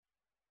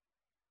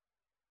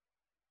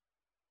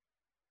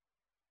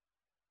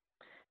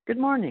Good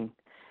morning.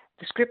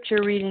 The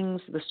scripture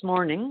readings this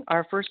morning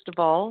are first of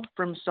all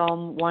from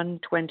Psalm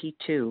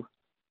 122.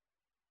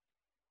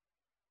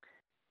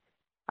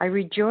 I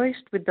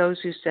rejoiced with those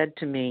who said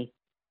to me,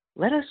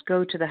 "Let us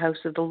go to the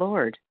house of the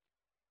Lord.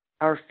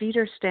 Our feet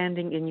are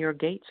standing in your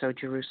gates, O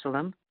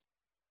Jerusalem."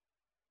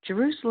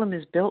 Jerusalem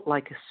is built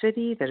like a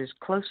city that is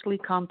closely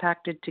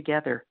compacted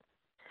together.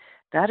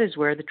 That is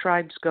where the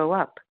tribes go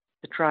up,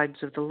 the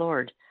tribes of the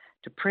Lord,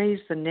 to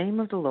praise the name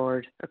of the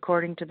Lord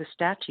according to the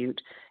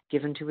statute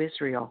given to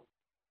Israel.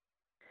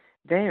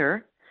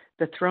 There,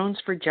 the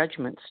thrones for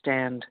judgment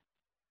stand,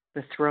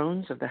 the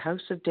thrones of the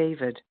house of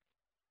David.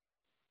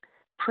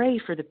 Pray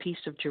for the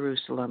peace of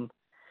Jerusalem.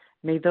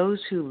 May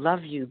those who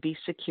love you be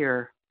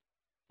secure.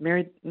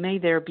 May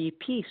there be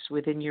peace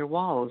within your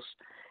walls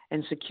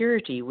and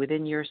security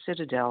within your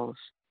citadels.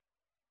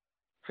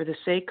 For the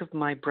sake of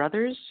my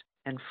brothers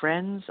and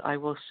friends, I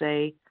will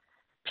say,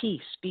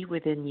 peace be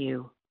within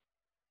you.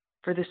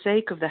 For the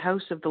sake of the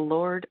house of the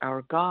Lord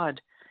our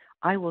God,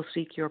 I will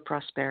seek your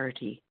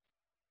prosperity.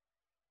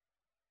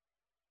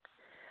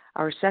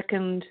 Our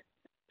second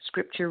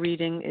scripture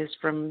reading is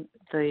from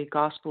the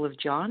Gospel of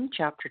John,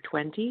 chapter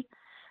 20,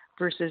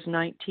 verses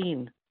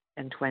 19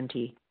 and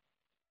 20.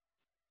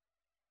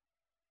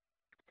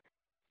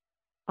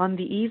 On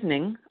the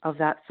evening of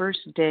that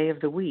first day of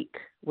the week,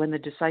 when the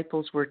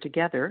disciples were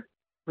together,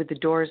 with the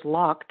doors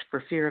locked for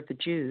fear of the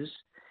Jews,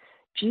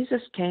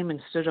 Jesus came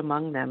and stood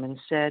among them and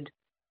said,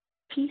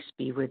 "Peace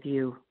be with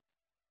you."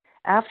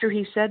 After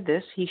he said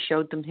this, he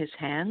showed them his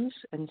hands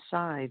and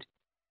side.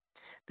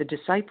 The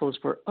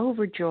disciples were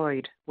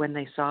overjoyed when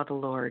they saw the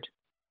Lord.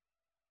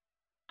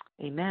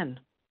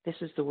 Amen.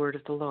 This is the word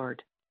of the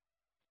Lord.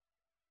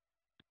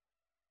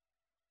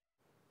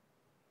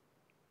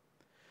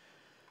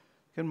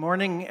 Good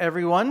morning,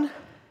 everyone.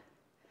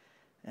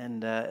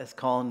 And as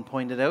Colin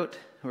pointed out,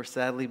 we're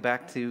sadly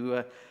back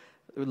to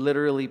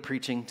literally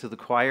preaching to the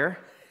choir,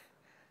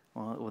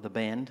 well, with a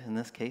band in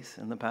this case,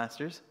 and the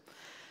pastors.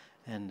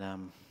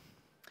 And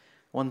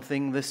one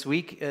thing this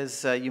week,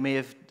 as you may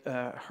have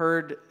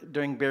heard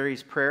during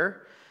Barry's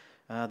prayer,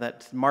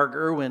 that Mark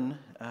Irwin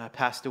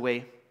passed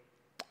away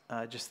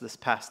just this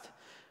past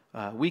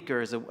week,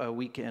 or is a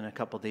week and a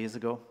couple days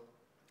ago.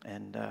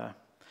 And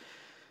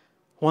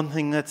one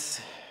thing that's,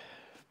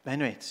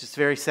 anyway, it's just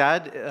very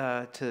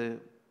sad.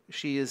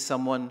 She is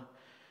someone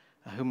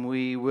whom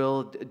we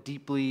will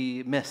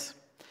deeply miss.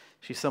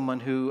 She's someone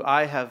who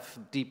I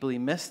have deeply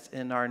missed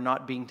in our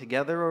not being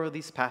together over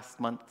these past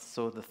months.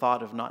 So the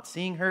thought of not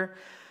seeing her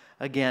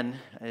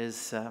again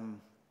is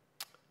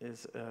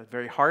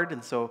very hard.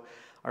 And so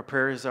our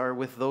prayers are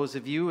with those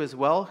of you as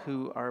well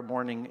who are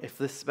mourning,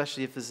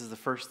 especially if this is the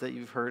first that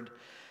you've heard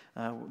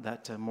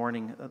that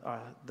mourning,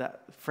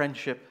 that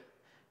friendship,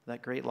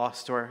 that great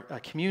loss to our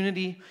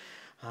community.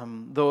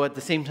 Though at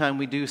the same time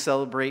we do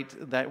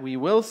celebrate that we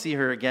will see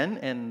her again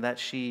and that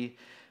she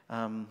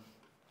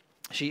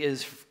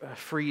is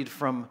freed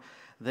from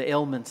the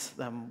ailments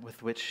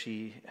with which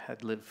she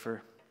had lived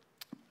for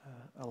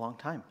a long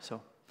time.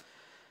 So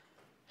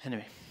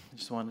anyway, I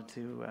just wanted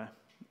to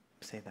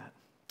say that.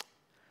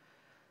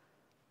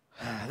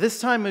 This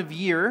time of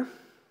year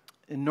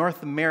in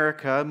North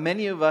America,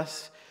 many of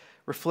us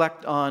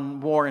reflect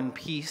on War and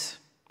Peace,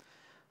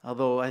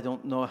 although I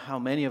don't know how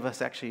many of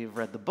us actually have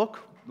read the book,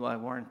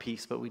 War and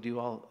Peace, but we do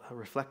all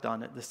reflect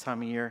on it this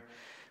time of year.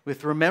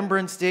 With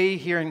Remembrance Day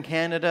here in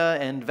Canada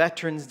and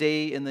Veterans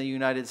Day in the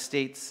United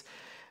States.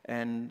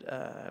 And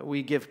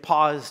we give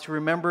pause to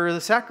remember the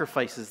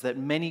sacrifices that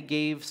many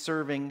gave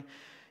serving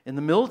in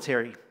the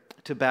military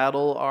to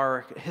battle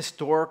our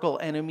historical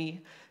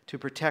enemy, to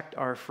protect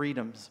our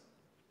freedoms.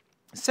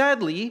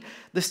 Sadly,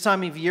 this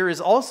time of year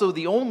is also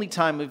the only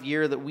time of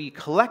year that we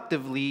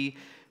collectively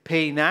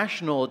pay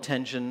national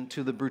attention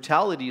to the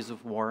brutalities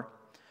of war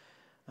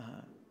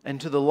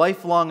and to the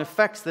lifelong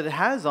effects that it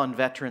has on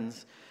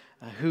veterans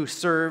who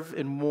serve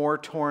in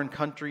war-torn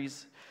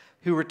countries,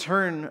 who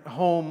return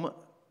home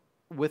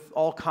with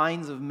all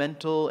kinds of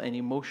mental and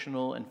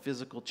emotional and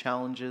physical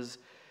challenges,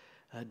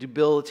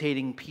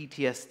 debilitating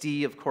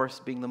PTSD, of course,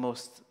 being the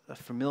most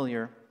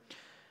familiar.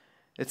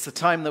 It's the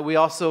time that we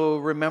also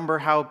remember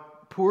how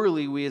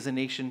poorly we as a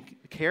nation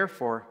care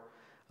for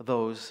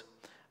those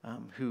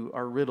who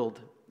are riddled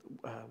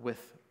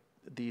with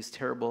these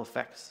terrible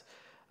effects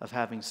of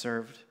having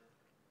served.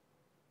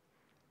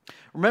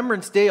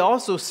 Remembrance Day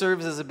also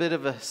serves as a bit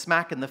of a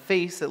smack in the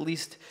face, at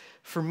least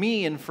for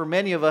me and for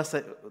many of us,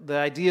 the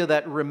idea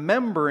that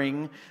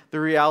remembering the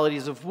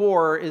realities of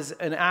war is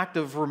an act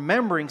of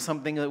remembering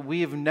something that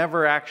we have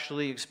never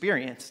actually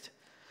experienced.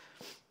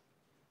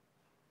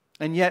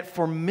 And yet,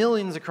 for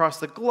millions across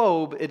the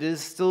globe, it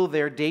is still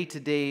their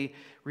day-to-day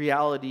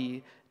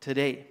reality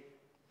today.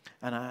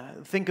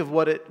 And think of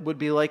what it would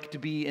be like to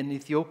be in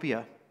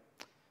Ethiopia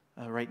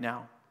right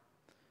now.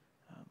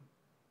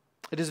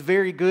 It is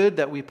very good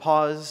that we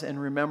pause and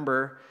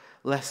remember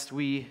lest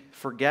we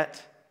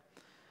forget.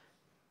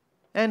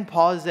 And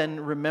pause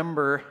and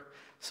remember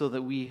so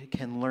that we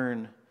can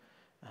learn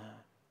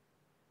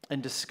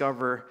and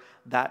discover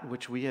that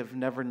which we have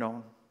never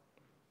known.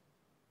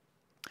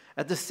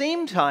 At the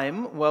same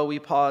time, while we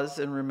pause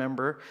and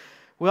remember,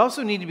 we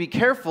also need to be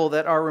careful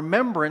that our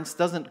remembrance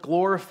doesn't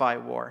glorify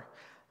war,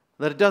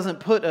 that it doesn't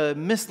put a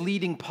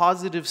misleading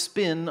positive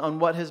spin on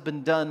what has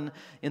been done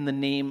in the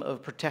name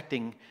of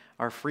protecting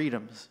our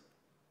freedoms.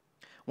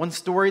 One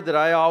story that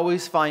I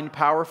always find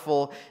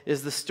powerful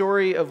is the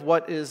story of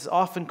what is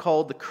often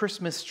called the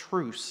Christmas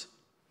truce.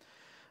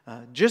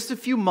 Just a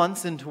few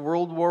months into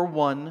World War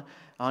I,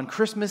 on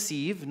Christmas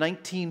Eve,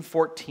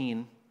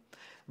 1914,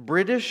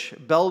 British,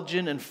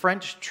 Belgian, and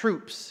French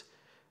troops,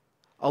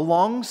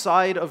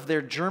 alongside of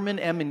their German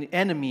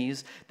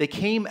enemies, they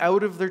came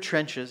out of their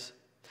trenches.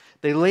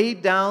 They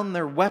laid down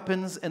their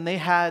weapons, and they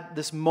had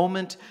this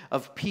moment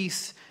of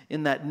peace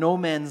in that no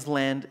man's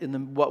land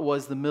in what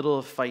was the middle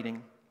of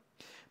fighting.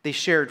 They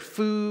shared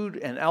food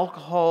and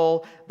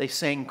alcohol. They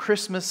sang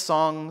Christmas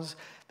songs.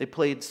 They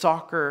played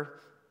soccer.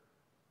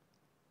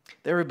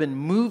 There have been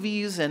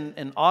movies,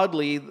 and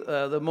oddly,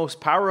 the most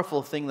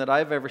powerful thing that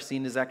I've ever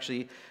seen is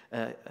actually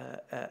an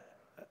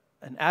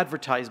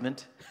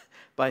advertisement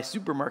by a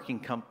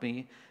supermarket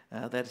company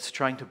that is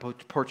trying to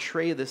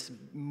portray this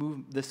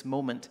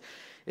moment.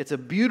 It's a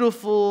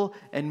beautiful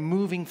and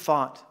moving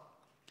thought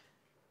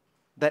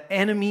that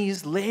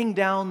enemies laying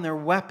down their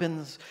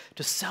weapons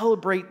to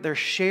celebrate their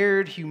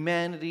shared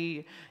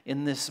humanity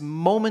in this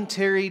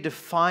momentary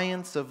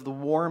defiance of the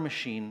war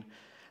machine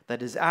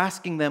that is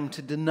asking them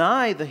to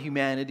deny the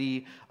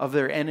humanity of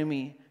their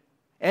enemy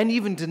and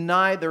even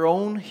deny their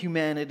own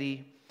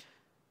humanity.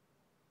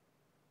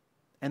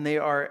 And they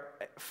are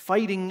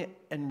fighting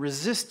and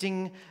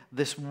resisting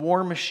this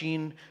war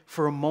machine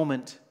for a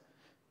moment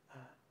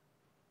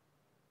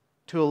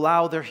to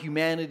allow their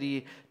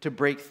humanity to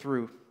break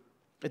through.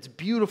 It's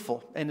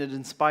beautiful and it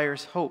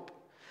inspires hope.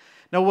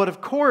 Now, what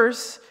of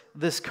course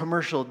this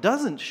commercial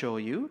doesn't show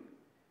you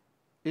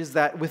is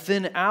that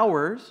within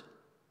hours,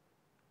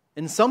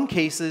 in some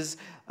cases,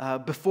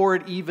 before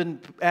it even,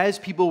 as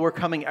people were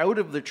coming out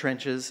of their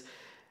trenches,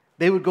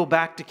 they would go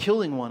back to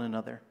killing one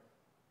another.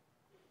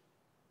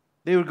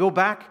 They would go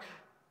back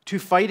to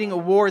fighting a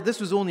war. This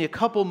was only a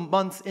couple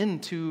months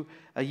into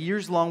a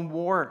years-long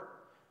war.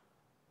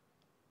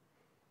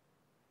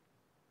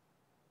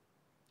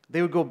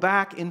 They would go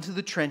back into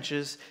the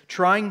trenches,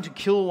 trying to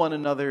kill one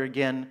another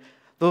again.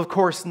 Though, of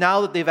course,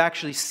 now that they've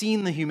actually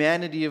seen the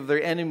humanity of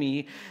their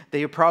enemy,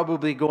 they are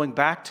probably going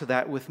back to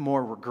that with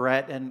more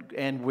regret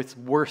and with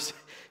worse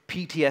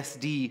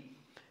PTSD,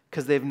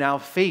 because they've now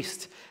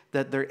faced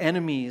that their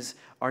enemies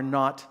are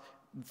not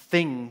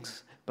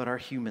things, but are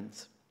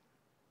humans.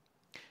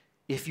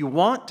 If you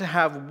want to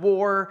have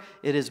war,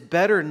 it is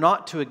better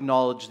not to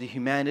acknowledge the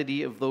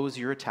humanity of those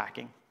you're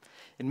attacking.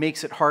 It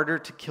makes it harder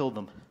to kill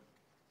them.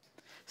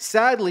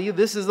 Sadly,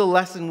 this is a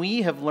lesson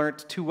we have learned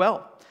too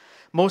well.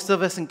 Most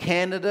of us in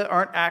Canada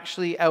aren't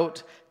actually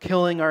out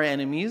killing our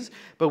enemies,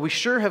 but we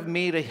sure have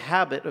made a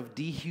habit of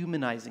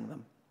dehumanizing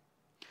them.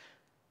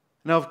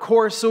 Now, of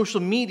course,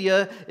 social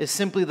media is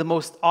simply the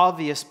most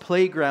obvious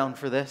playground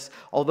for this,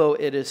 although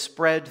it is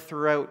spread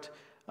throughout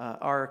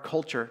our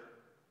culture.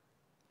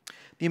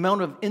 The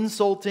amount of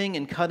insulting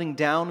and cutting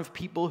down of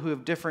people who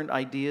have different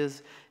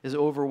ideas is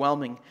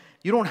overwhelming.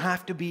 You'd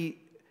have to be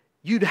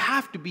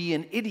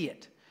an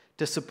idiot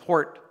to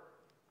support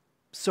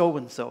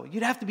so-and-so.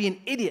 You'd have to be an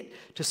idiot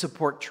to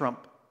support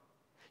Trump.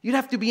 You'd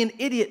have to be an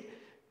idiot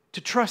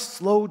to trust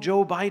slow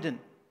Joe Biden.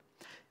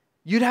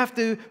 You'd have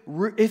to,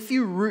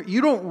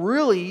 you don't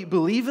really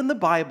believe in the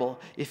Bible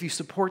if you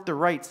support the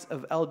rights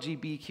of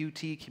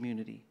LGBTQ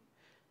community.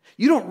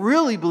 You don't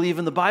really believe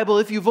in the Bible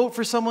if you vote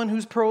for someone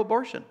who's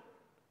pro-abortion.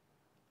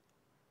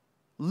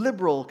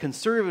 Liberal,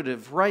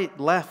 conservative, right,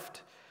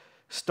 left,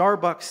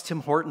 Starbucks,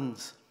 Tim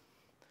Hortons.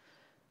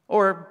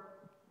 Or,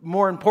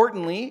 more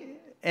importantly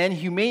and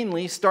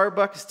humanely,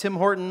 Starbucks, Tim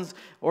Hortons,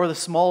 or the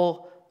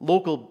small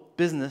local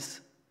business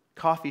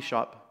coffee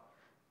shop.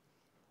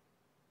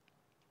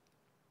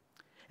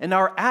 And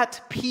our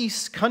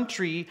at-peace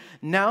country,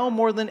 now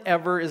more than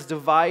ever, is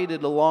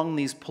divided along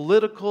these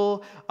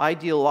political,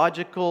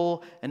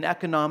 ideological, and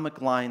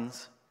economic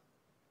lines.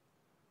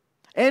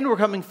 And we're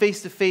coming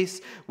face to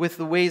face with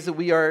the ways that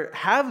we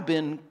have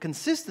been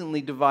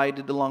consistently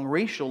divided along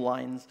racial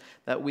lines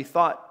that we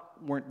thought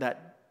weren't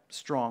that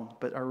strong,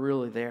 but are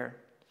really there.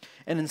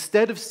 And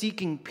instead of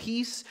seeking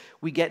peace,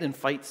 we get in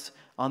fights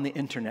on the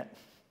internet.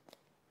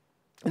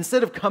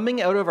 Instead of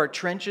coming out of our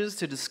trenches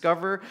to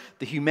discover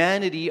the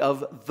humanity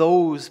of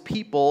those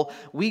people,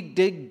 we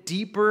dig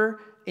deeper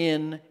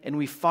in and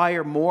we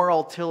fire more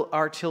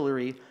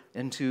artillery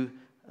into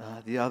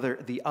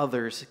the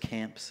others'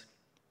 camps.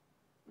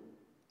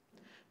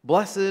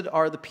 Blessed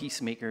are the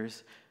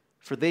peacemakers,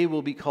 for they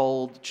will be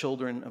called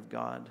children of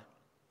God.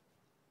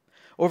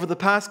 Over the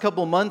past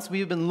couple months,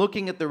 we've been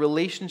looking at the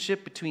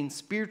relationship between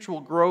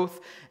spiritual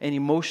growth and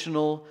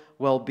emotional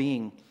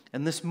well-being.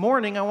 And this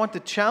morning, I want to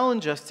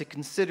challenge us to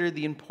consider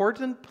the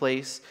important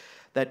place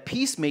that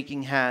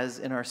peacemaking has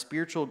in our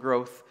spiritual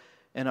growth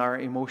and our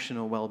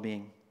emotional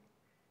well-being.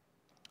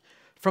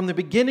 From the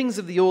beginnings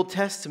of the Old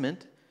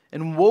Testament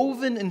And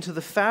woven into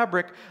the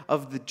fabric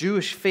of the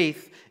Jewish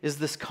faith is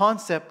this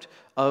concept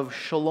of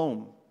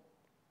shalom.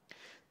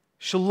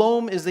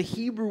 Shalom is a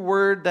Hebrew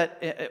word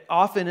that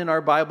often in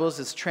our Bibles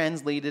is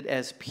translated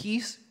as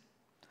peace.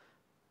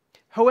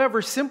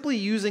 However, simply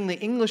using the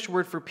English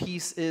word for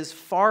peace is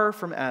far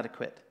from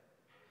adequate.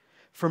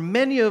 For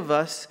many of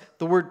us,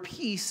 the word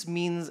peace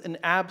means an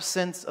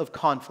absence of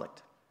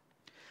conflict.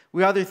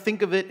 We either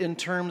think of it in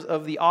terms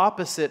of the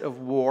opposite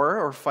of war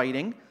or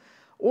fighting,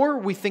 or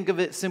we think of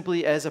it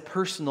simply as a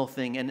personal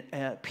thing,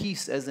 and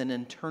peace as an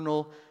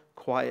internal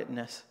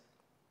quietness.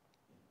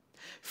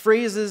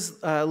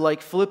 Phrases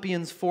like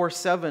Philippians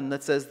 4:7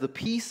 that says, "The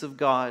peace of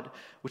God,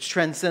 which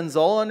transcends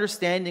all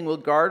understanding, will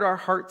guard our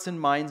hearts and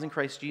minds in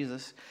Christ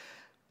Jesus."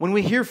 When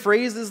we hear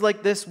phrases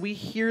like this, we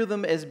hear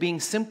them as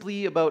being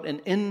simply about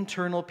an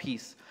internal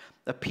peace,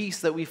 a peace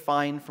that we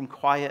find from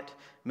quiet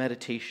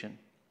meditation.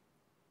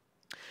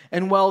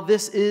 And while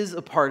this is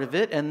a part of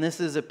it, and this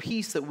is a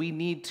peace that we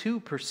need to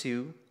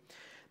pursue,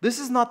 this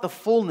is not the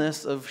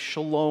fullness of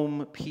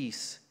shalom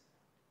peace.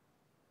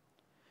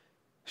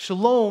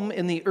 Shalom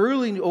in the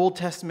early Old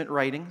Testament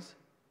writings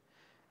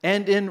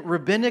and in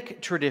rabbinic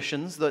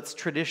traditions, that's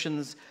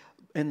traditions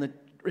in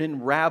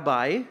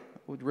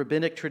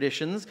rabbinic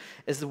traditions,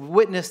 is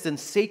witnessed in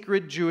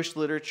sacred Jewish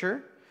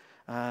literature,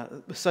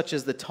 such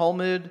as the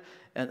Talmud,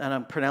 and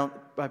I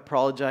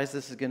apologize,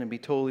 this is going to be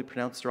totally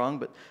pronounced wrong,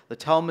 but the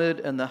Talmud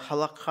and the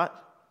Halakhat.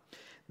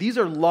 These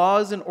are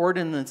laws and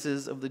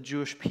ordinances of the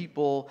Jewish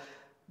people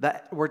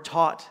that are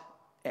taught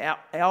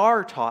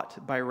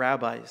by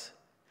rabbis.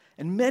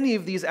 And many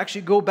of these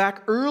actually go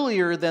back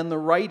earlier than the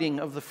writing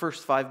of the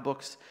first 5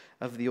 books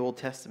of the Old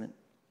Testament.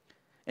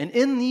 And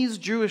in these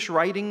Jewish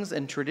writings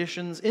and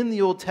traditions in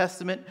the Old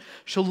Testament,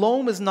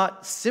 shalom is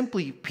not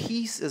simply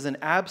peace as an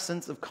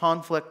absence of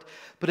conflict,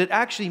 but it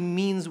actually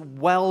means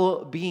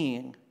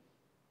well-being.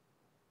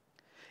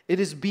 It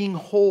is being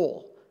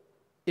whole.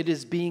 It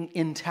is being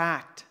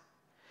intact.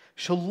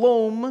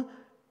 Shalom,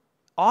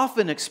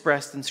 often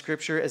expressed in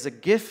Scripture as a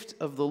gift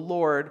of the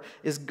Lord,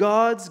 is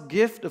God's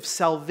gift of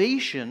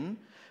salvation,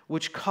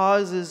 which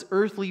causes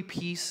earthly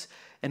peace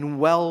and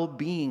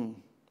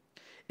well-being.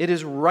 It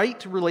is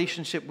right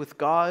relationship with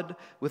God,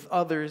 with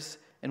others,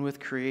 and with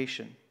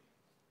creation.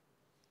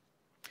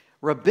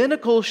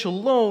 Rabbinical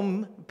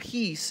shalom,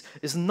 peace,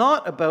 is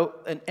not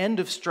about an end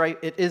of strife.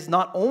 It is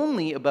not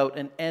only about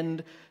an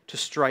end to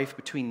strife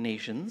between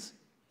nations.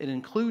 It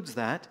includes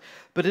that,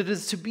 but it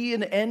is to be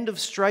an end of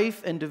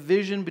strife and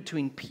division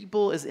between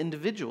people as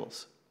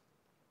individuals.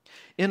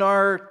 In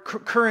our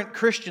current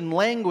Christian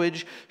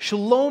language,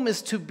 shalom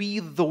is to be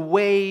the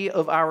way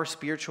of our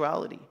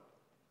spirituality.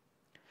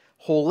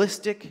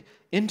 Holistic,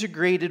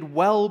 integrated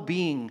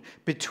well-being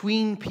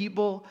between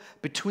people,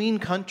 between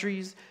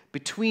countries,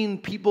 between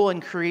people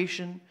and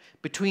creation,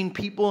 between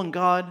people and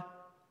God.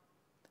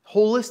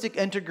 Holistic,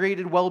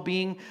 integrated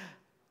well-being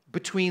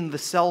between the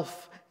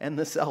self and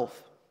the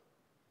self.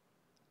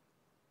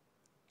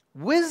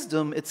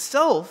 Wisdom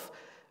itself,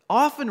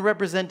 often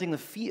representing the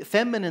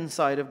feminine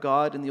side of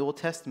God in the Old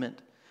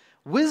Testament.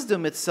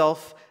 Wisdom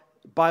itself,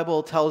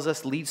 Bible tells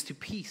us, leads to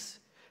peace.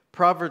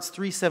 Proverbs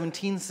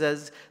 3:17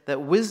 says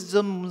that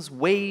wisdom's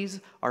ways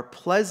are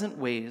pleasant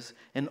ways,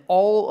 and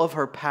all of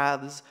her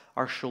paths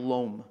are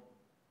shalom,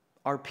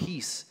 are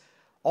peace.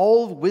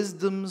 All of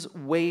wisdom's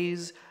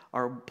ways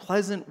are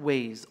pleasant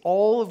ways.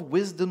 All of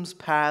wisdom's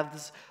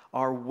paths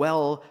are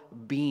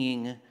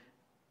well-being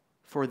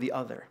for the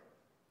other.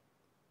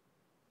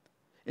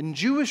 In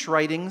Jewish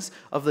writings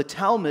of the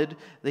Talmud,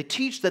 they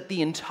teach that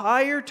the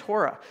entire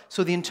Torah,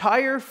 so the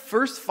entire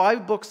first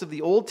 5 books of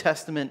the Old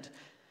Testament,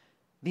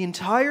 the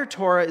entire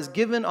Torah is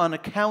given on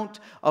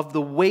account of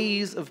the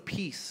ways of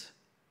peace.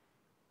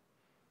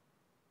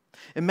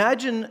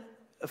 Imagine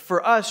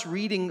for us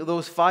reading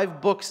those 5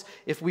 books,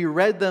 if we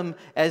read them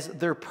as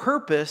their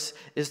purpose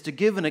is to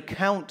give an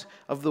account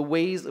of the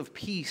ways of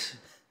peace,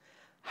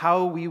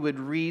 how we would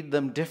read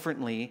them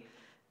differently,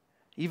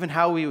 even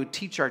how we would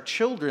teach our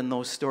children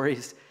those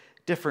stories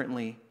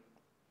differently.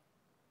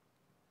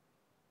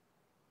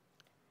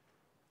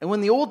 And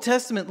when the Old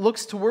Testament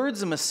looks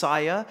towards a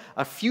Messiah,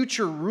 a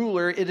future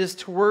ruler, it is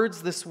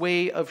towards this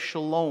way of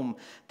shalom,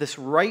 this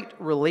right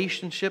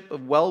relationship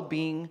of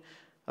well-being,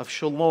 of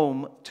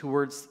shalom,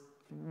 towards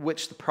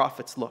which the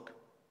prophets look.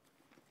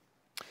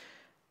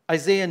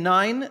 Isaiah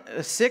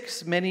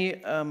 9:6,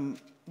 many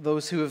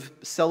those who have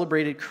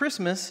celebrated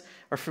Christmas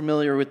are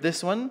familiar with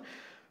this one.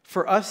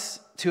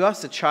 To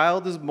us a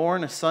child is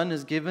born, a son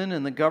is given,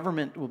 and the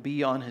government will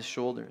be on his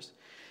shoulders.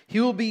 He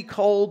will be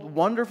called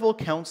Wonderful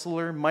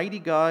Counselor, Mighty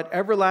God,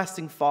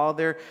 Everlasting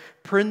Father,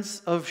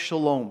 Prince of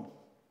Shalom,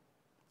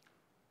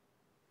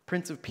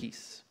 Prince of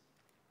Peace.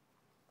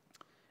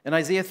 In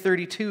Isaiah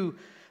 32,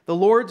 the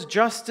Lord's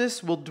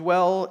justice will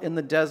dwell in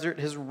the desert,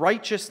 his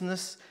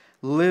righteousness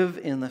live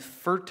in the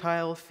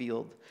fertile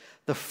field.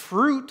 The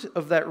fruit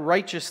of that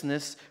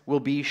righteousness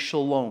will be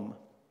shalom.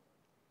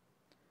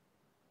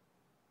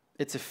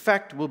 Its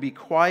effect will be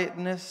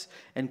quietness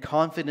and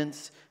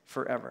confidence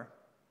forever.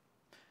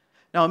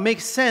 Now, it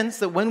makes sense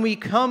that when we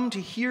come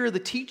to hear the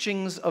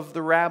teachings of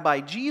the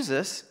Rabbi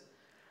Jesus,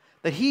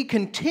 that he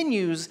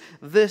continues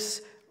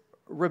this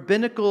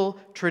rabbinical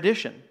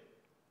tradition.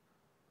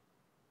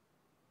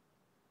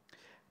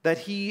 That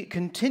he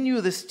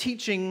continue this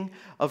teaching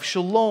of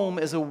shalom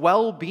as a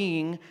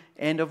well-being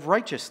and of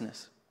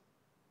righteousness.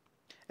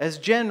 As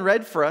Jen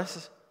read for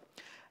us,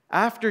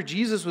 after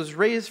Jesus was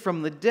raised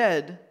from the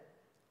dead,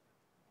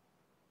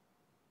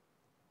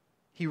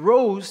 he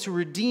rose to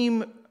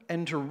redeem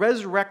and to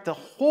resurrect the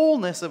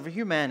wholeness of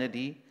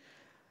humanity.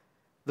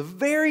 The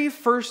very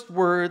first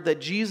word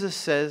that Jesus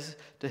says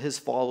to his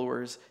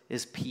followers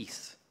is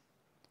peace.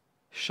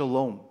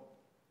 Shalom.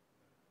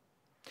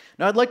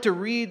 Now I'd like to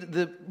read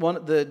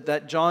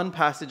that John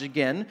passage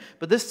again,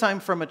 but this time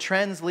from a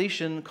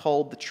translation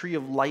called the Tree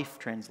of Life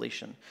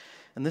translation.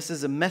 And this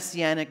is a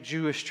Messianic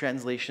Jewish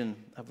translation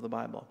of the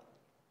Bible.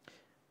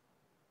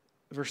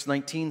 Verse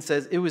 19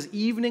 says, "It was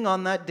evening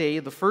on that day,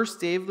 the first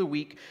day of the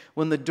week,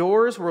 when the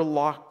doors were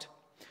locked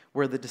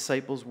where the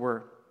disciples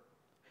were,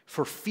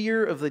 for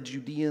fear of the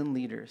Judean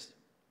leaders.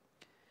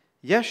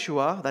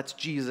 Yeshua," that's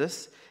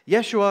Jesus,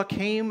 "Yeshua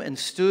came and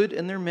stood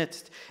in their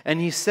midst, and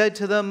he said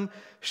to them,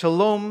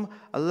 'Shalom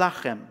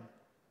Aleichem.'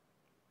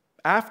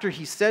 After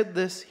he said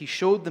this, he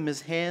showed them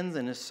his hands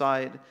and his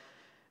side.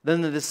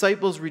 Then the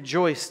disciples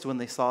rejoiced when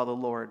they saw the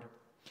Lord.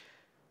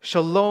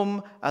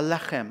 Shalom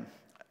Aleichem."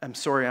 I'm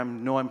sorry, I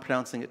know I'm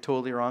pronouncing it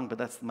totally wrong, but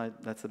that's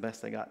the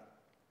best I got.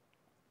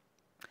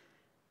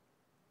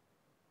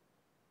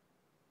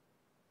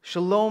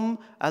 Shalom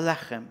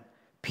Aleichem.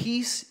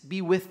 Peace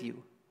be with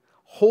you.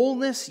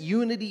 Wholeness,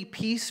 unity,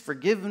 peace,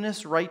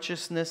 forgiveness,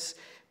 righteousness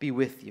be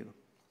with you.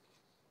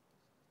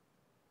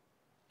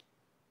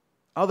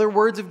 Other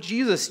words of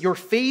Jesus, your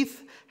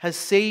faith has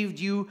saved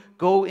you.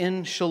 Go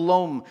in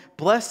shalom.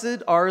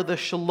 Blessed are the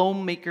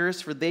shalom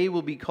makers, for they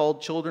will be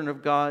called children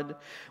of God.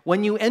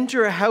 When you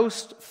enter a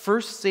house,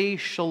 first say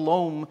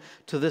shalom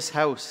to this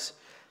house.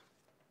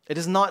 It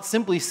is not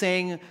simply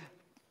saying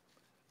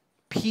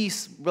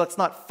peace, let's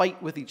not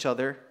fight with each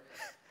other.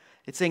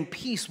 It's saying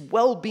peace,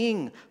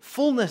 well-being,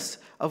 fullness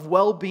of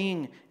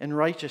well-being and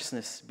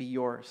righteousness be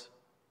yours.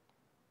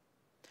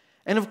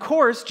 And of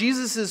course,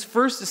 Jesus'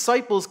 first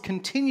disciples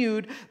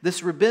continued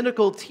this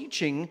rabbinical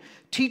teaching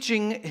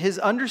his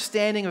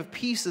understanding of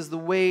peace as the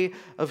way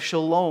of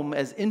shalom,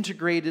 as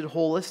integrated,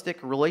 holistic,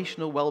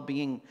 relational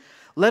well-being.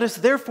 Let us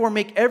therefore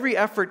make every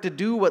effort to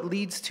do what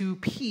leads to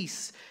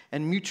peace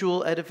and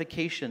mutual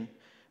edification.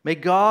 May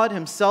God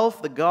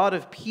himself, the God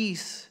of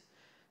peace,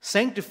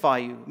 sanctify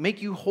you,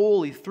 make you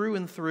holy through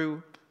and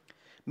through.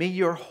 May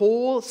your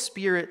whole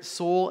spirit,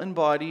 soul, and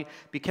body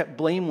be kept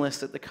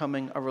blameless at the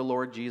coming of our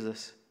Lord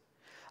Jesus.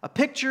 A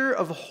picture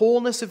of the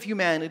wholeness of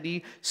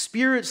humanity,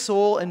 spirit,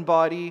 soul, and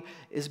body,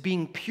 is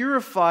being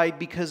purified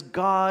because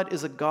God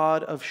is a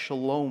God of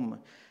shalom.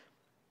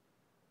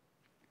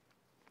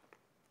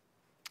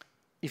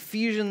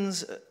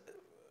 Ephesians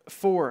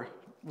 4,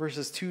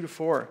 verses 2 to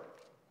 4.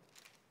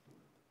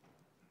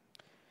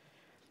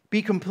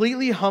 Be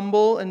completely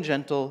humble and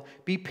gentle.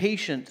 Be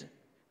patient,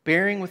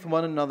 bearing with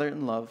one another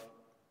in love.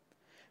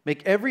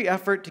 Make every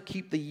effort to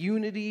keep the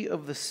unity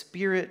of the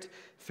Spirit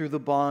through the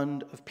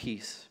bond of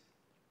peace.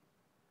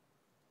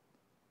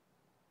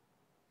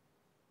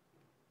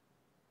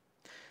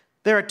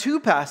 There are two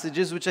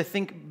passages which I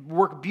think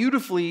work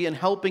beautifully in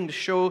helping to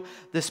show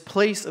this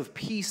place of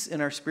peace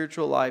in our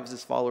spiritual lives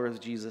as followers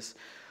of Jesus.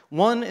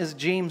 One is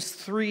James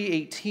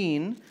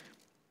 3:18.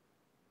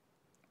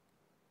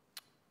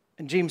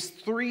 In James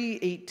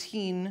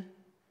 3:18,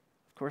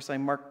 of course I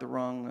marked the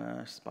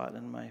wrong spot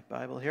in my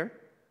Bible here,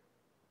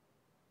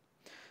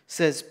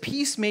 says,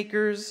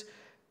 peacemakers,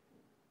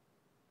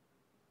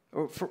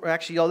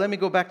 let me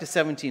go back to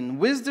 17.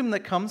 Wisdom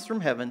that comes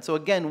from heaven. So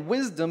again,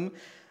 wisdom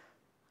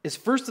is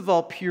first of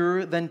all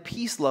pure, then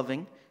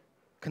peace-loving,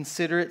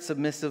 considerate,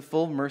 submissive,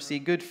 full of mercy,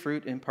 good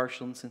fruit,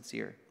 impartial and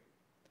sincere.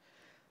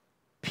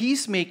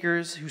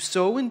 Peacemakers who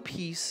sow in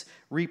peace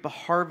reap a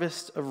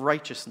harvest of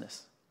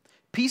righteousness.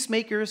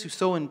 Peacemakers who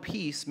sow in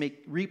peace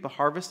reap a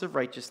harvest of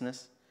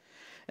righteousness.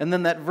 And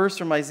then that verse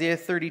from Isaiah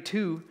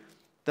 32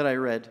 that I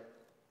read.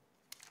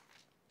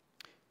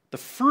 The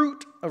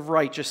fruit of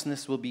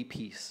righteousness will be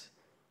peace.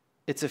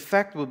 Its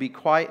effect will be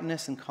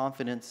quietness and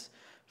confidence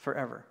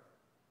forever.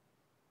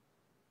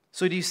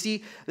 So do you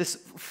see, this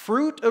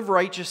fruit of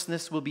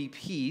righteousness will be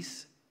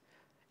peace,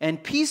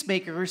 and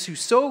peacemakers who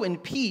sow in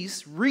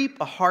peace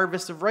reap a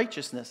harvest of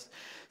righteousness.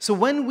 So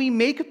when we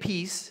make a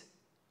peace,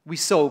 we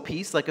sow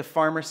peace like a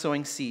farmer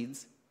sowing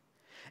seeds,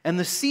 and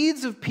the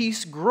seeds of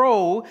peace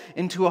grow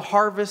into a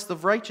harvest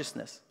of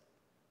righteousness.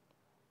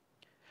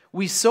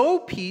 We sow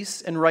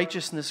peace and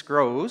righteousness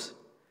grows,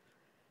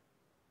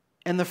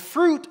 and the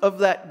fruit of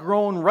that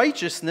grown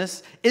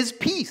righteousness is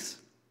peace.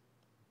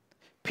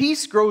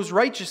 Peace grows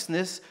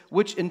righteousness,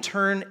 which in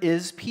turn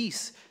is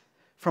peace.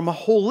 From a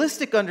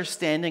holistic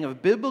understanding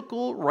of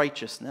biblical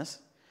righteousness,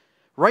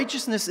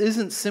 righteousness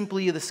isn't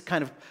simply this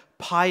kind of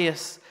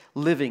pious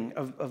living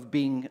of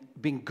being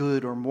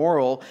good or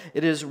moral.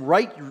 It is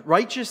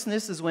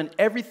righteousness is when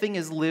everything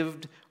is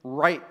lived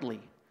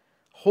rightly,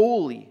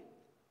 holy,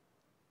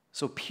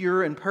 so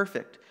pure and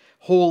perfect,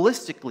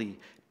 holistically,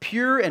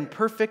 pure and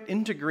perfect,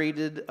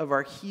 integrated of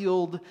our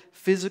healed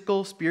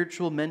physical,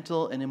 spiritual,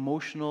 mental, and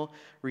emotional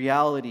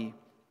reality.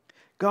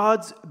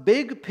 God's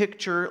big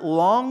picture,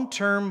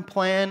 long-term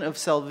plan of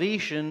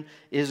salvation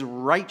is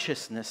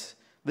righteousness.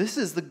 This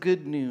is the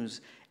good news.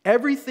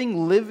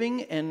 Everything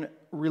living and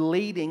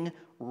relating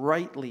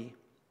rightly,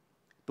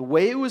 the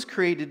way it was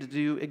created to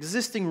do,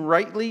 existing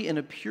rightly in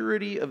a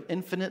purity of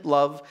infinite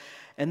love,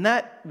 and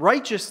that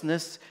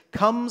righteousness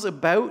comes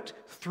about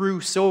through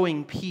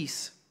sowing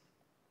peace.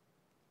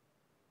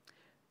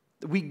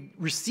 We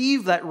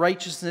receive that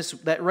righteousness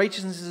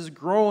is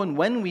grown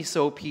when we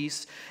sow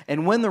peace,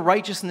 and when the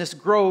righteousness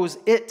grows,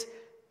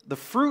 the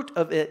fruit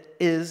of it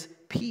is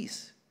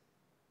peace.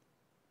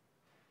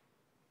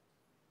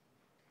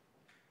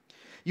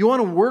 You want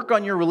to work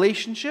on your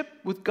relationship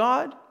with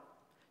God?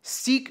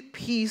 Seek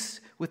peace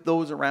with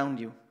those around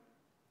you.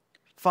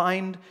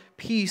 Find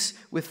peace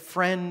with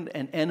friend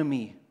and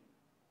enemy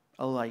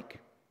alike.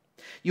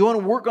 You want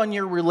to work on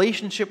your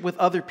relationship with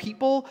other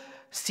people?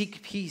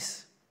 Seek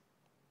peace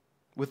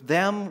with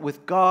them,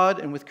 with God,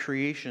 and with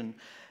creation.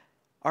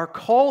 Our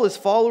call as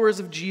followers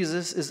of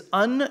Jesus is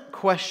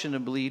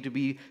unquestionably to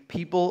be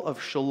people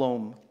of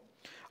shalom.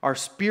 Our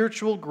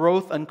spiritual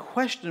growth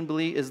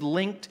unquestionably is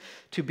linked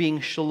to being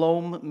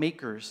shalom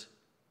makers.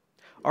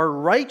 Our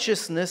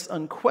righteousness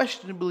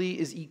unquestionably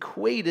is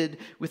equated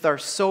with our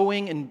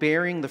sowing and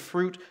bearing the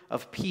fruit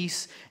of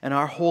peace, and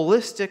our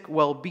holistic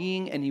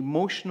well-being and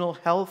emotional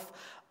health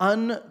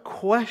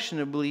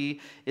unquestionably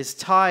is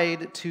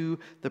tied to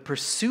the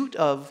pursuit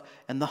of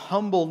and the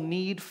humble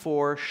need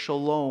for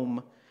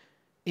shalom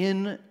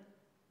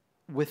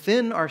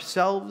within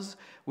ourselves,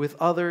 with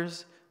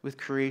others, with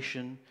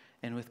creation,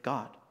 and with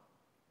God.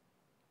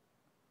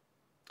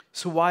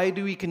 So why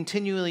do we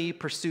continually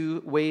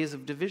pursue ways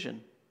of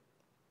division?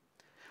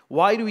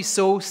 Why do we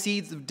sow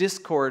seeds of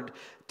discord,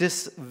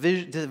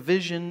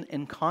 division,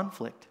 and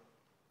conflict?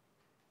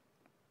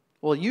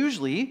 Well,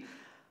 usually,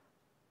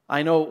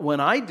 I know when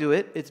I do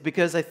it, it's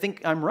because I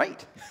think I'm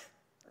right,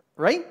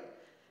 right?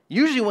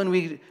 Usually when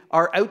we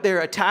are out there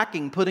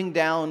attacking, putting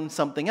down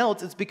something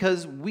else, it's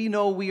because we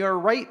know we are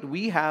right.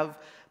 We have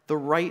the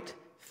right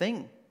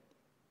thing.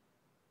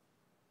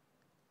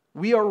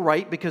 We are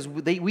right because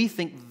we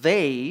think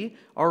they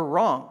are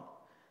wrong.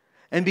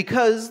 And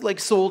because, like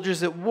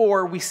soldiers at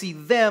war, we see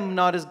them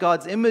not as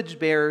God's image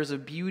bearers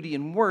of beauty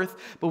and worth,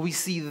 but we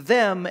see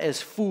them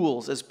as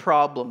fools, as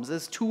problems,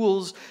 as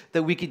tools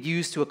that we could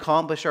use to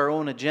accomplish our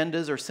own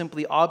agendas or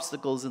simply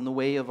obstacles in the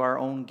way of our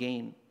own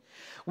gain.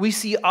 We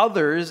see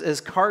others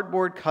as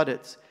cardboard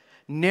cutouts,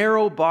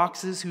 narrow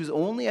boxes whose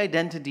only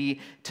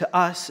identity to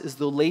us is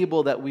the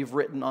label that we've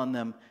written on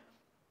them.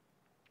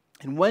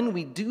 And when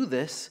we do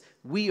this,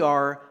 we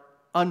are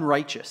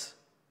unrighteous.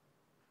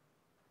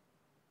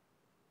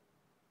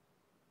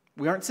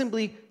 We aren't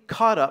simply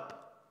caught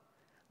up.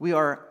 We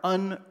are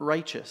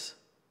unrighteous.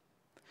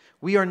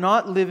 We are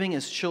not living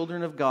as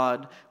children of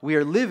God. We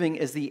are living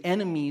as the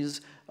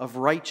enemies of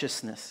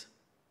righteousness.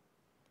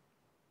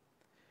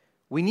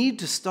 We need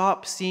to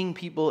stop seeing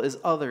people as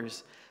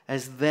others,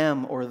 as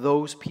them or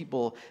those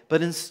people,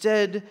 but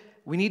instead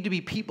we need to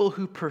be people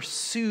who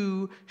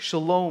pursue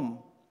shalom.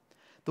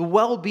 The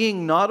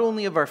well-being not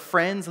only of our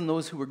friends and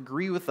those who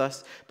agree with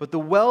us, but the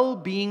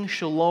well-being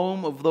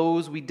shalom of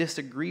those we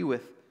disagree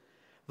with.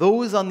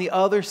 Those on the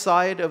other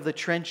side of the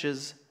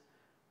trenches.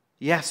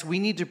 Yes, we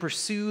need to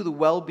pursue the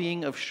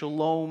well-being of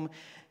shalom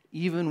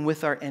even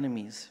with our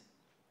enemies.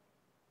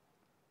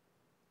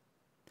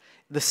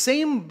 The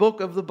same book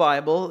of the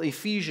Bible,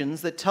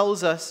 Ephesians, that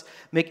tells us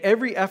make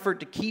every effort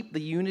to keep the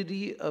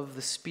unity of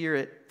the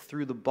Spirit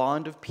through the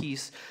bond of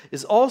peace,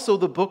 is also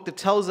the book that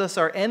tells us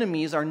our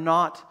enemies are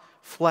not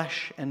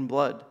flesh and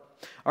blood.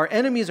 Our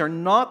enemies are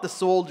not the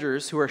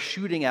soldiers who are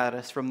shooting at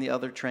us from the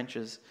other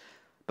trenches.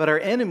 But our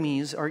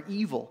enemies are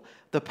evil,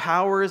 the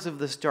powers of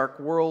this dark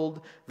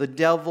world, the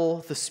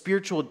devil, the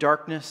spiritual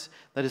darkness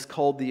that is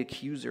called the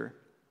accuser.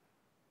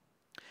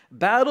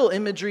 Battle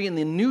imagery in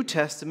the New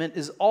Testament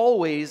is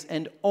always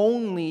and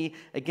only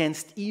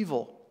against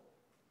evil.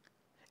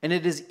 And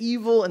it is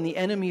evil and the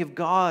enemy of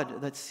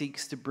God that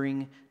seeks to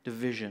bring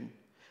division,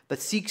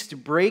 that seeks to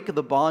break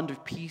the bond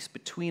of peace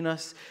between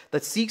us,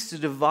 that seeks to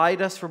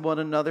divide us from one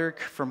another,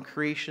 from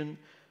creation,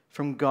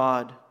 from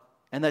God,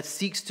 and that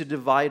seeks to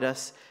divide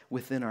us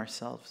within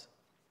ourselves.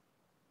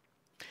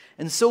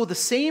 And so the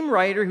same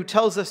writer who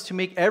tells us to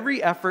make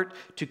every effort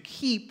to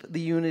keep the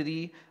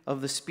unity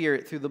of the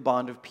Spirit through the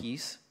bond of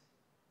peace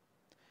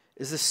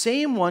is the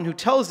same one who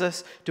tells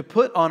us to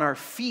put on our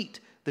feet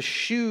the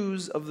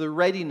shoes of the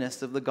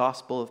readiness of the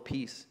gospel of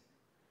peace.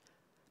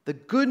 The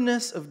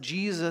goodness of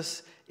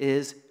Jesus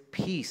is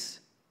peace.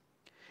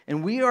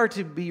 And we are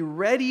to be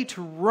ready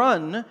to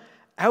run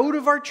out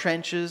of our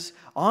trenches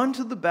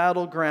onto the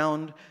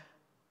battleground,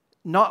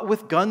 not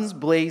with guns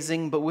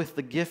blazing, but with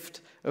the gift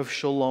of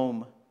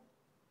shalom.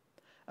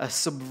 A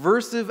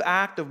subversive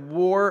act of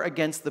war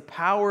against the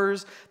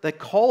powers that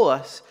call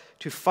us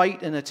to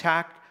fight and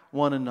attack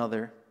one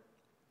another.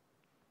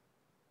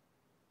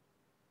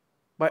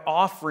 by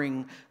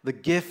offering the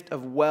gift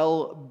of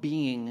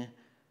well-being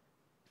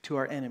to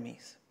our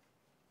enemies.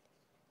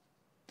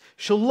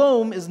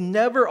 Shalom is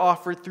never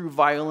offered through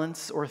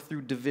violence or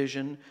through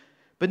division,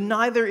 but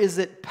neither is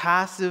it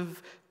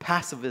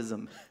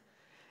pacifism.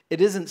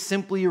 It isn't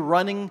simply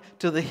running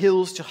to the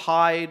hills to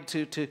hide,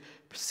 to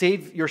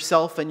save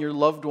yourself and your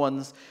loved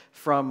ones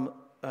from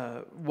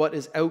what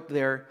is out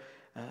there,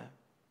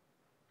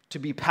 to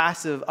be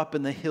passive up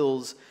in the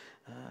hills,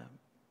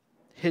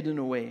 hidden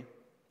away.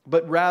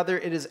 But rather,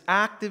 it is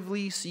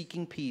actively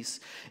seeking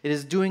peace. It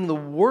is doing the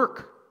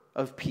work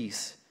of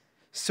peace,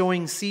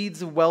 sowing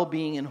seeds of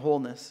well-being and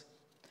wholeness.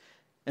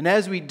 And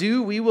as we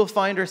do, we will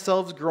find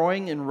ourselves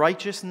growing in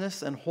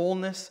righteousness and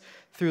wholeness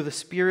through the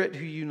Spirit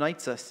who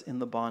unites us in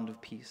the bond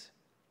of peace.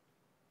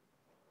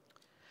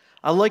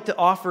 I'd like to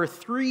offer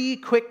 3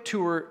 quick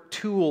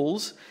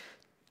tools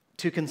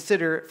to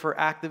consider for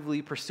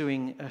actively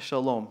pursuing a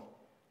shalom.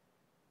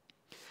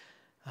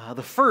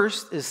 The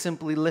first is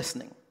simply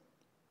listening.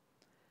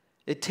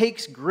 It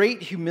takes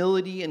great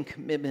humility and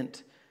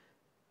commitment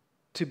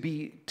to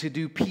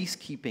do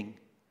peacekeeping,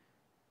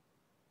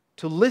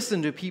 to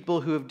listen to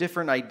people who have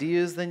different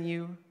ideas than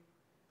you.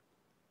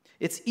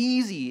 It's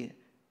easy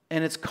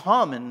and it's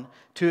common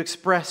to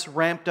express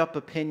ramped up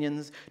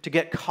opinions, to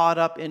get caught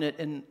up in it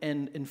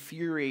and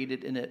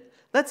infuriated in it.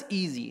 That's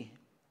easy.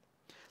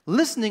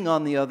 Listening,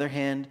 on the other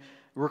hand,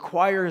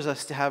 requires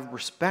us to have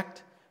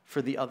respect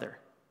for the other.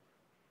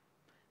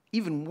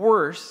 Even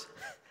worse,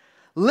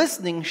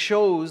 listening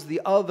shows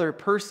the other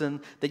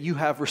person that you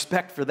have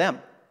respect for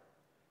them.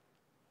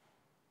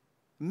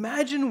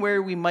 Imagine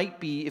where we might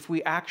be if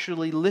we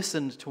actually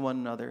listened to one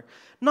another.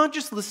 Not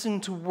just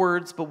listening to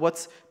words, but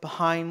what's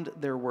behind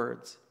their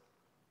words.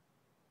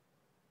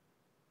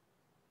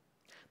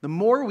 The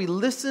more we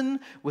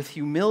listen with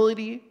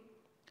humility,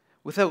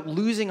 without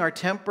losing our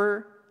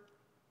temper,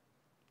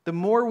 the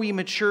more we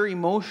mature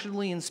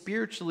emotionally and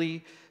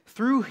spiritually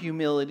through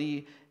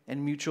humility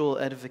and mutual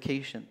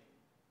edification.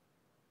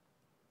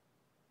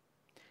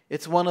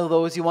 It's one of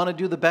those, you want to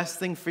do the best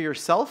thing for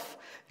yourself,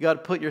 you got to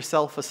put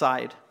yourself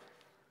aside.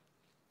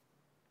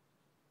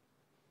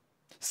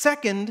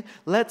 Second,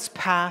 let's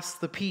pass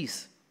the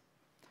peace.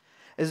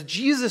 As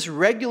Jesus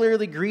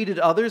regularly greeted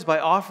others by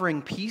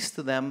offering peace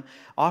to them,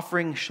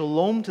 offering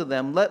shalom to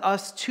them, let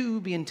us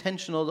too be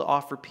intentional to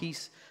offer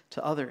peace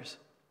to others.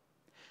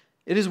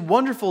 It is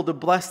wonderful to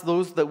bless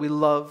those that we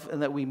love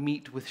and that we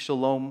meet with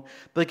shalom,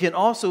 but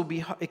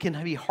it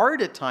can be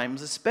hard at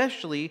times,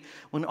 especially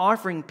when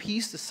offering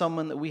peace to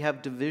someone that we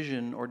have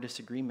division or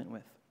disagreement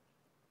with.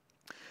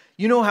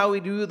 You know how we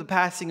do the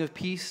passing of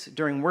peace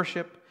during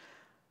worship?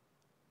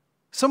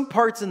 Some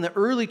parts in the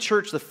early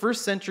church, the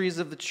first centuries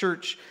of the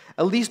church,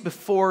 at least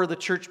before the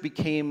church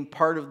became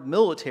part of the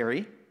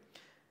military,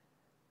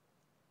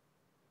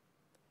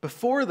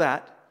 before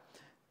that,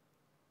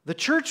 the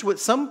church with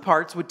some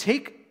parts would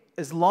take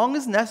as long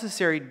as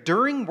necessary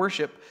during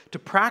worship to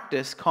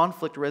practice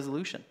conflict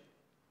resolution.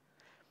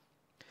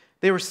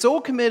 They were so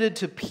committed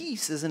to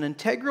peace as an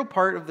integral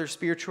part of their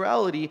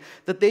spirituality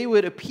that they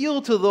would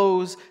appeal to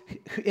those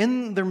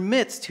in their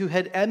midst who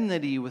had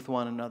enmity with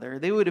one another.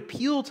 They would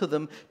appeal to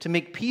them to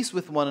make peace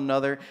with one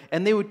another,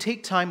 and they would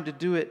take time to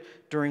do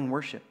it during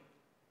worship.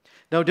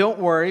 Now, don't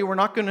worry, we're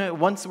not going to,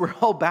 once we're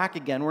all back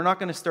again, we're not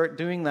going to start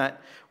doing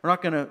that. We're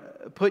not going to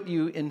put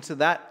you into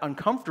that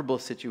uncomfortable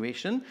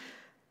situation,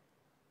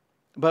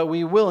 but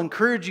we will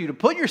encourage you to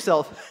put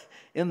yourself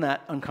in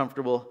that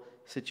uncomfortable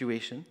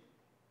situation.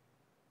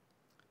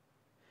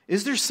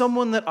 Is there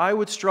someone that I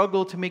would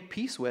struggle to make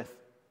peace with?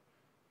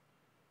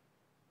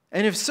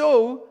 And if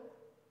so,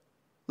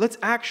 let's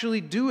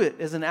actually do it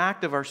as an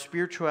act of our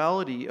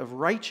spirituality, of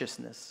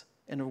righteousness,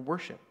 and of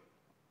worship.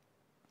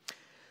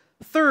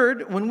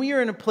 Third, when we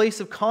are in a place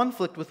of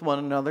conflict with one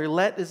another,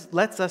 let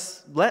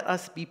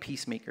us be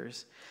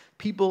peacemakers,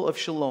 people of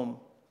shalom.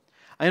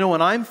 I know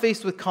when I'm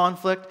faced with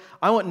conflict,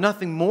 I want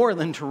nothing more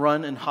than to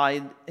run and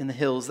hide in the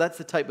hills. That's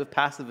the type of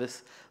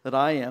pacifist that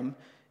I am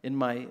in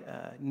my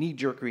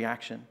knee-jerk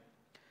reaction.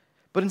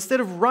 But instead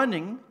of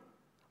running,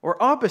 or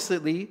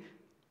oppositely,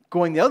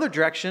 going the other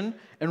direction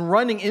and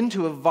running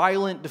into a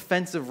violent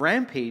defensive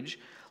rampage,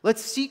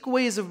 let's seek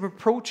ways of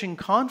approaching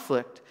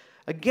conflict,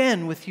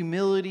 again with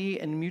humility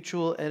and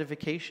mutual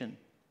edification.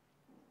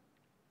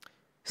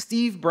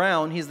 Steve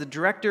Brown, he's the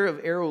director of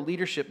Arrow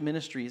Leadership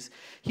Ministries.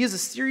 He has a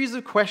series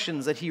of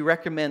questions that he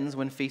recommends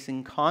when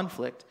facing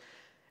conflict,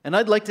 and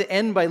I'd like to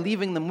end by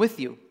leaving them with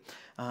you.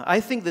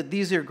 I think that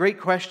these are great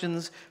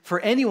questions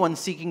for anyone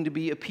seeking to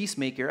be a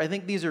peacemaker. I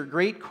think these are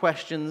great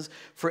questions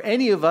for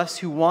any of us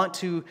who want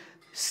to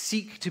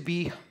seek to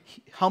be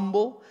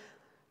humble,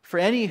 for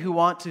any who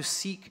want to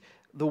seek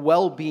the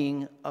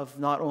well-being of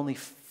not only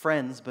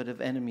friends but of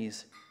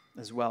enemies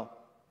as well.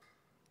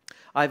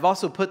 I've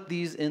also put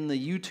these in the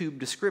YouTube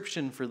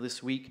description for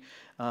this week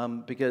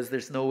because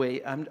there's no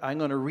way I'm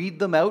going to read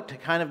them out to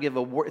kind of give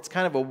it's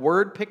kind of a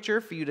word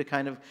picture for you to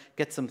kind of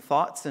get some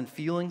thoughts and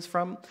feelings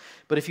from.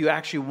 But if you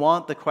actually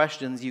want the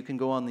questions, you can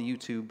go on the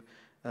YouTube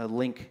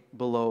link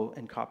below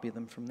and copy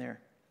them from there.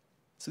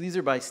 So these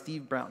are by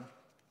Steve Brown.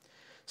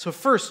 So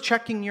first,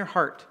 checking your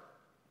heart.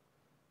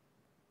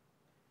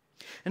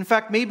 In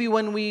fact, maybe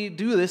when we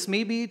do this,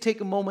 maybe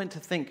take a moment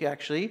to think,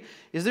 actually,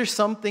 is there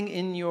something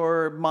in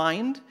your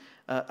mind,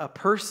 a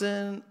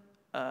person,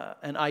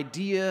 an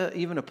idea,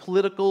 even a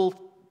political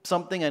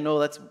something? I know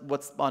that's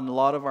what's on a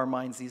lot of our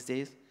minds these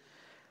days.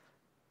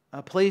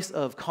 A place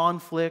of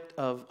conflict,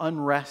 of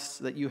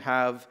unrest that you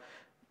have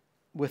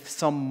with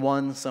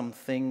someone,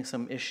 something,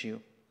 some issue.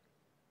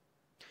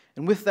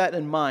 And with that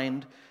in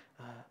mind,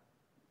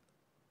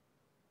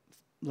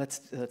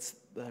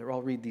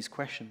 I'll read these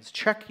questions.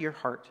 Check your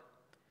heart.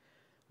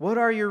 What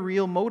are your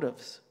real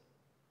motives?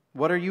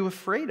 What are you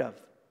afraid of?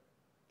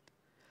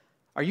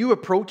 Are you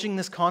approaching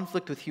this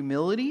conflict with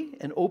humility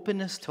and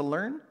openness to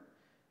learn?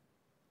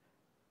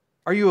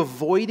 Are you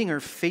avoiding or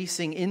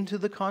facing into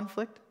the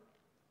conflict?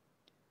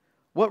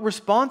 What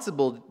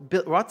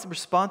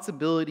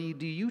responsibility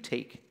do you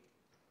take?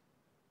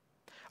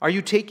 Are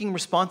you taking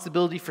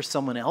responsibility for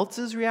someone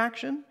else's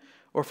reaction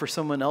or for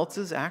someone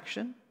else's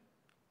action?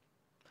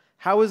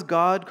 How is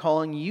God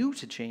calling you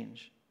to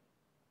change?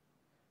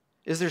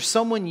 Is there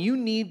someone you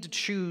need to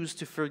choose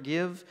to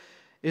forgive?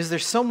 Is there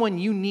someone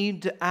you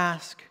need to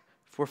ask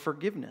for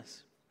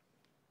forgiveness?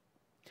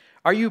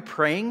 Are you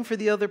praying for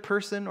the other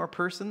person or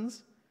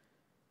persons?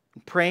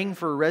 Praying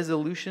for a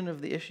resolution of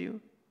the issue?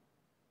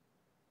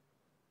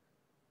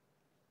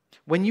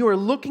 When you are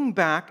looking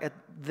back at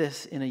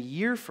this in a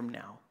year from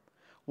now,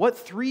 what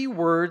 3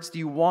 words do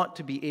you want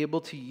to be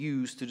able to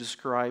use to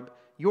describe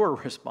your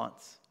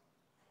response?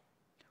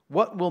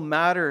 What will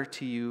matter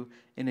to you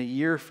in a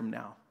year from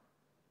now?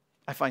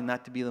 I find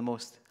that to be the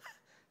most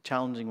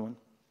challenging one.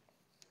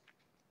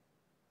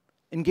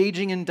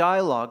 Engaging in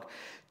dialogue.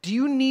 Do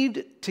you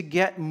need to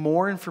get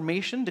more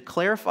information to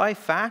clarify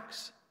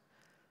facts?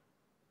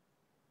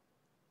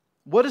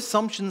 What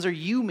assumptions are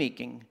you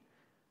making?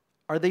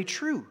 Are they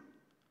true?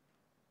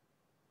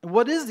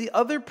 What is the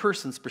other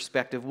person's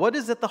perspective? What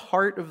is at the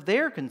heart of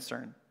their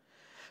concern?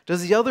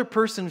 Does the other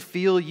person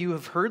feel you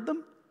have heard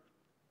them?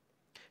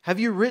 Have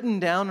you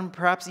written down and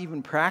perhaps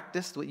even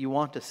practiced what you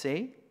want to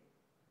say?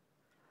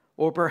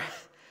 Or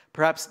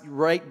perhaps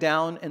write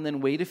down and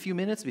then wait a few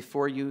minutes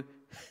before you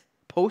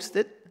post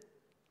it?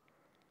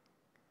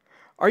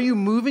 Are you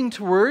moving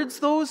towards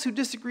those who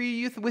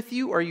disagree with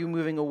you, or are you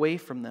moving away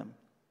from them?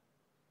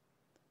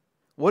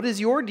 What is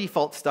your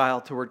default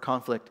style toward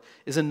conflict?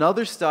 Is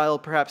another style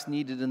perhaps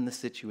needed in this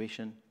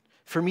situation?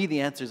 For me, the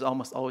answer is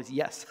almost always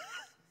yes.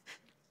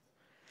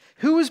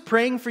 Who is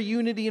praying for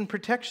unity and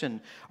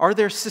protection? Are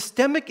there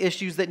systemic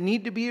issues that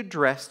need to be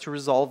addressed to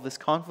resolve this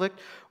conflict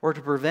or to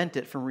prevent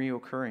it from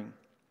reoccurring?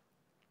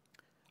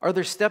 Are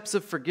there steps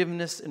of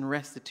forgiveness and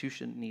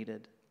restitution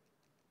needed?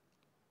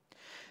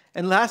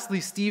 And lastly,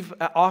 Steve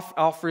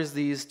offers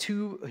these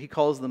 2, he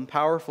calls them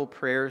powerful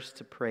prayers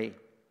to pray.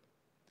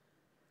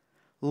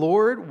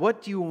 Lord,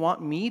 what do you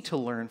want me to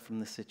learn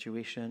from this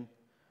situation?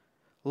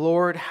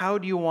 Lord, how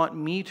do you want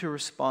me to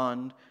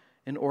respond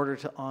in order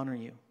to honor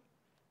you?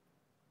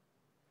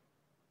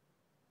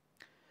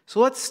 So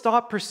let's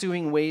stop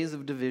pursuing ways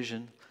of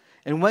division.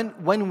 And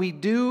when we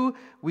do,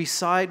 we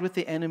side with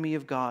the enemy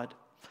of God.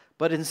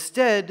 But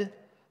instead,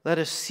 let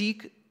us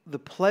seek the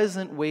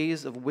pleasant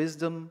ways of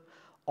wisdom,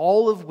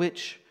 all of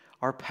which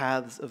are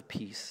paths of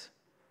peace.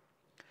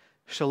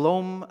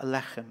 Shalom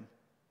Aleichem.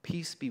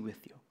 Peace be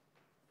with you.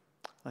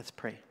 Let's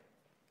pray.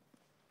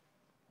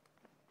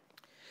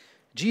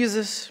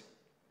 Jesus,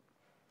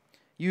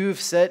 you've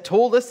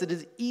told us it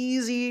is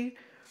easy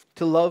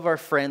to love our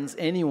friends.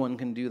 Anyone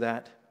can do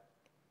that.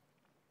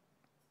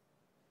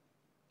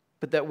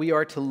 But that we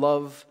are to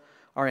love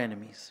our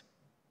enemies.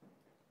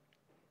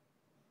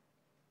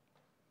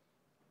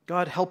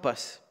 God, help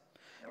us.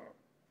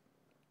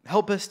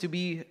 Help us to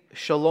be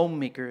shalom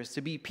makers,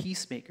 to be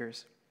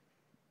peacemakers.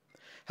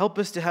 Help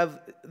us to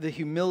have the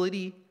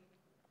humility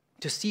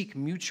to seek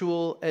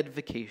mutual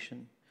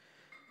edification,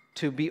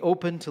 to be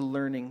open to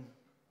learning.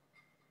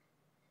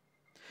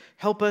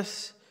 Help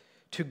us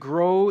to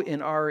grow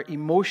in our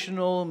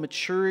emotional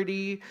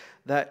maturity,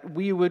 that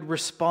we would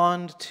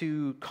respond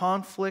to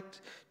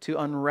conflict, to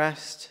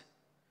unrest,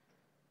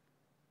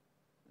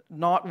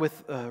 not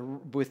with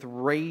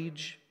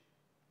rage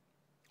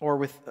or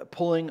with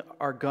pulling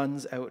our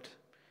guns out.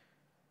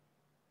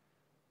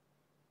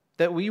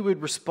 That we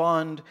would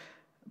respond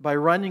by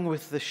running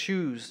with the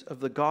shoes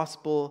of the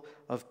gospel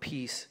of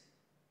peace,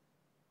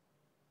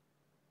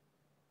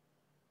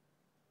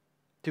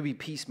 to be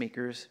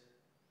peacemakers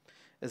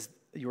as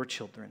your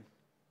children.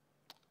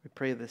 We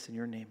pray this in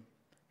your name.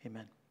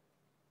 Amen.